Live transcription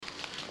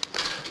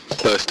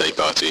Birthday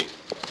party.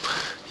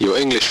 Your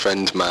English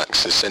friend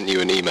Max has sent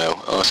you an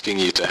email asking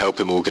you to help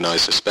him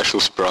organise a special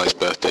surprise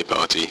birthday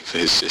party for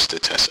his sister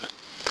Tessa.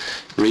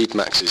 Read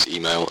Max's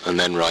email and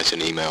then write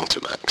an email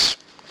to Max.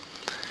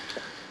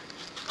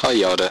 Hi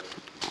Yada.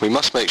 We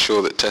must make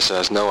sure that Tessa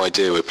has no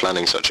idea we're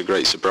planning such a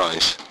great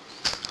surprise.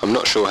 I'm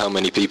not sure how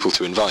many people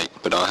to invite,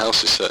 but our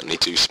house is certainly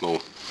too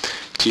small.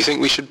 Do you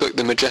think we should book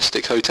the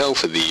Majestic Hotel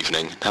for the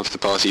evening and have the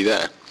party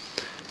there?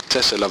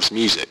 Tessa loves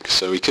music,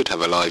 so we could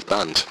have a live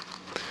band.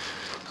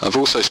 I've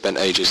also spent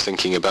ages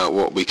thinking about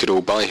what we could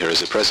all buy her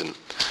as a present.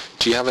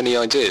 Do you have any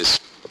ideas?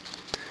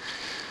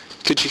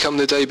 Could you come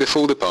the day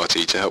before the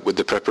party to help with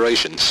the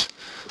preparations?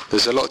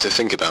 There's a lot to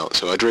think about,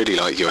 so I'd really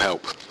like your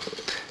help.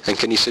 And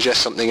can you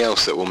suggest something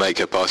else that will make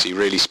her party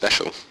really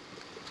special?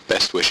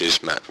 Best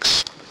wishes,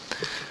 Max.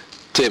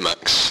 Dear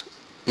Max,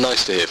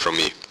 nice to hear from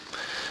you.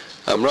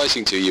 I'm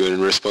writing to you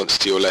in response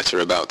to your letter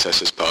about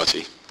Tessa's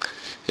party.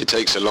 It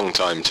takes a long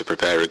time to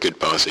prepare a good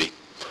party.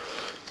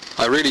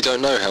 I really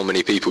don't know how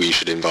many people you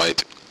should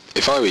invite.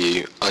 If I were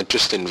you, I'd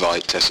just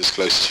invite Tessa's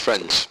closest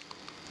friends.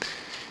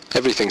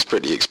 Everything's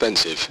pretty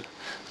expensive,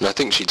 and I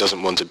think she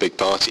doesn't want a big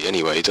party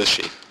anyway, does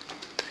she?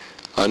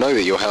 I know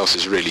that your house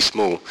is really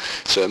small,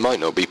 so it might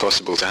not be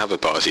possible to have a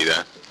party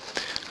there.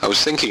 I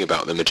was thinking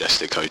about the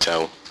Majestic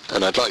Hotel,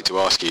 and I'd like to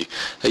ask you,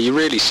 are you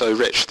really so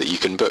rich that you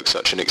can book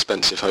such an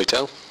expensive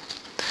hotel?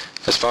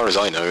 As far as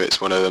I know, it's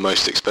one of the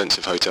most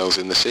expensive hotels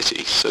in the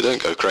city, so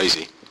don't go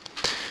crazy.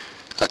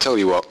 I tell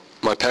you what,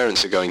 my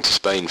parents are going to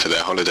Spain for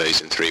their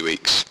holidays in 3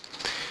 weeks.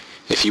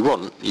 If you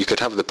want, you could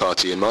have the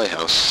party in my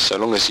house, so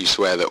long as you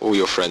swear that all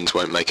your friends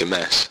won't make a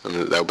mess and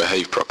that they'll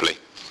behave properly.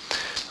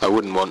 I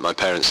wouldn't want my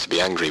parents to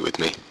be angry with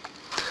me.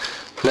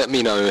 Let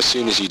me know as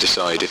soon as you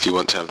decide if you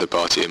want to have the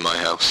party in my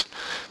house,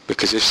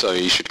 because if so,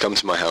 you should come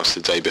to my house the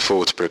day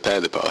before to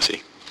prepare the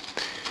party.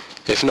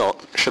 If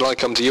not, shall I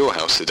come to your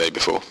house the day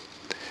before?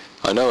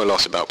 I know a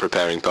lot about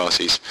preparing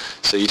parties,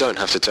 so you don't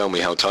have to tell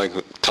me how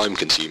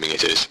time-consuming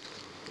it is.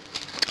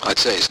 I'd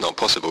say it's not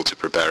possible to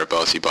prepare a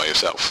party by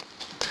yourself.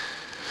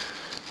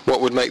 What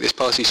would make this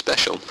party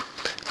special?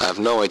 I have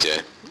no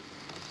idea.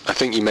 I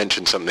think you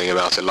mentioned something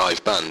about a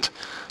live band.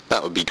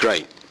 That would be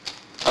great.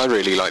 I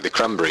really like the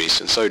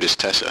Cranberries, and so does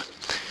Tessa.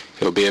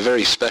 It would be a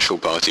very special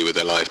party with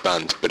a live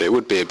band, but it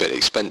would be a bit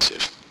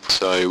expensive,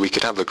 so we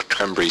could have a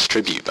Cranberries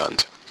tribute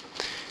band.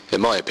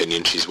 In my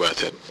opinion, she's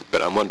worth it,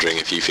 but I'm wondering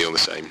if you feel the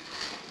same.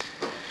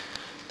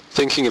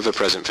 Thinking of a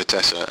present for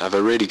Tessa, I have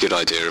a really good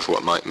idea of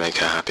what might make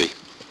her happy.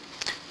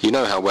 You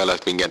know how well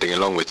I've been getting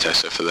along with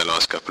Tessa for the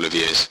last couple of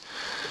years.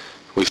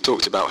 We've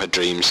talked about her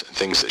dreams and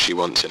things that she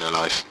wants in her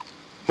life.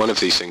 One of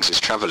these things is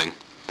travelling.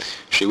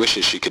 She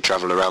wishes she could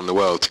travel around the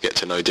world to get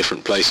to know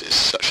different places,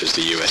 such as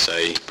the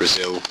USA,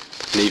 Brazil,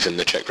 and even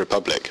the Czech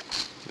Republic.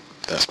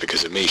 That's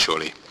because of me,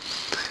 surely.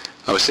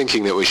 I was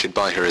thinking that we should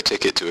buy her a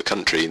ticket to a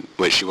country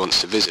which she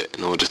wants to visit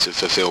in order to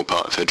fulfill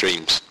part of her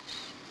dreams.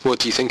 What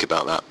do you think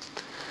about that?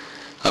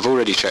 I've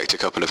already checked a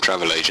couple of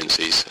travel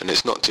agencies, and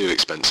it's not too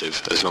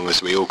expensive as long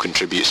as we all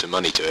contribute some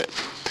money to it.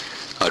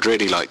 I'd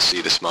really like to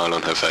see the smile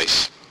on her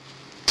face.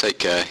 Take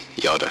care,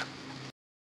 Yada.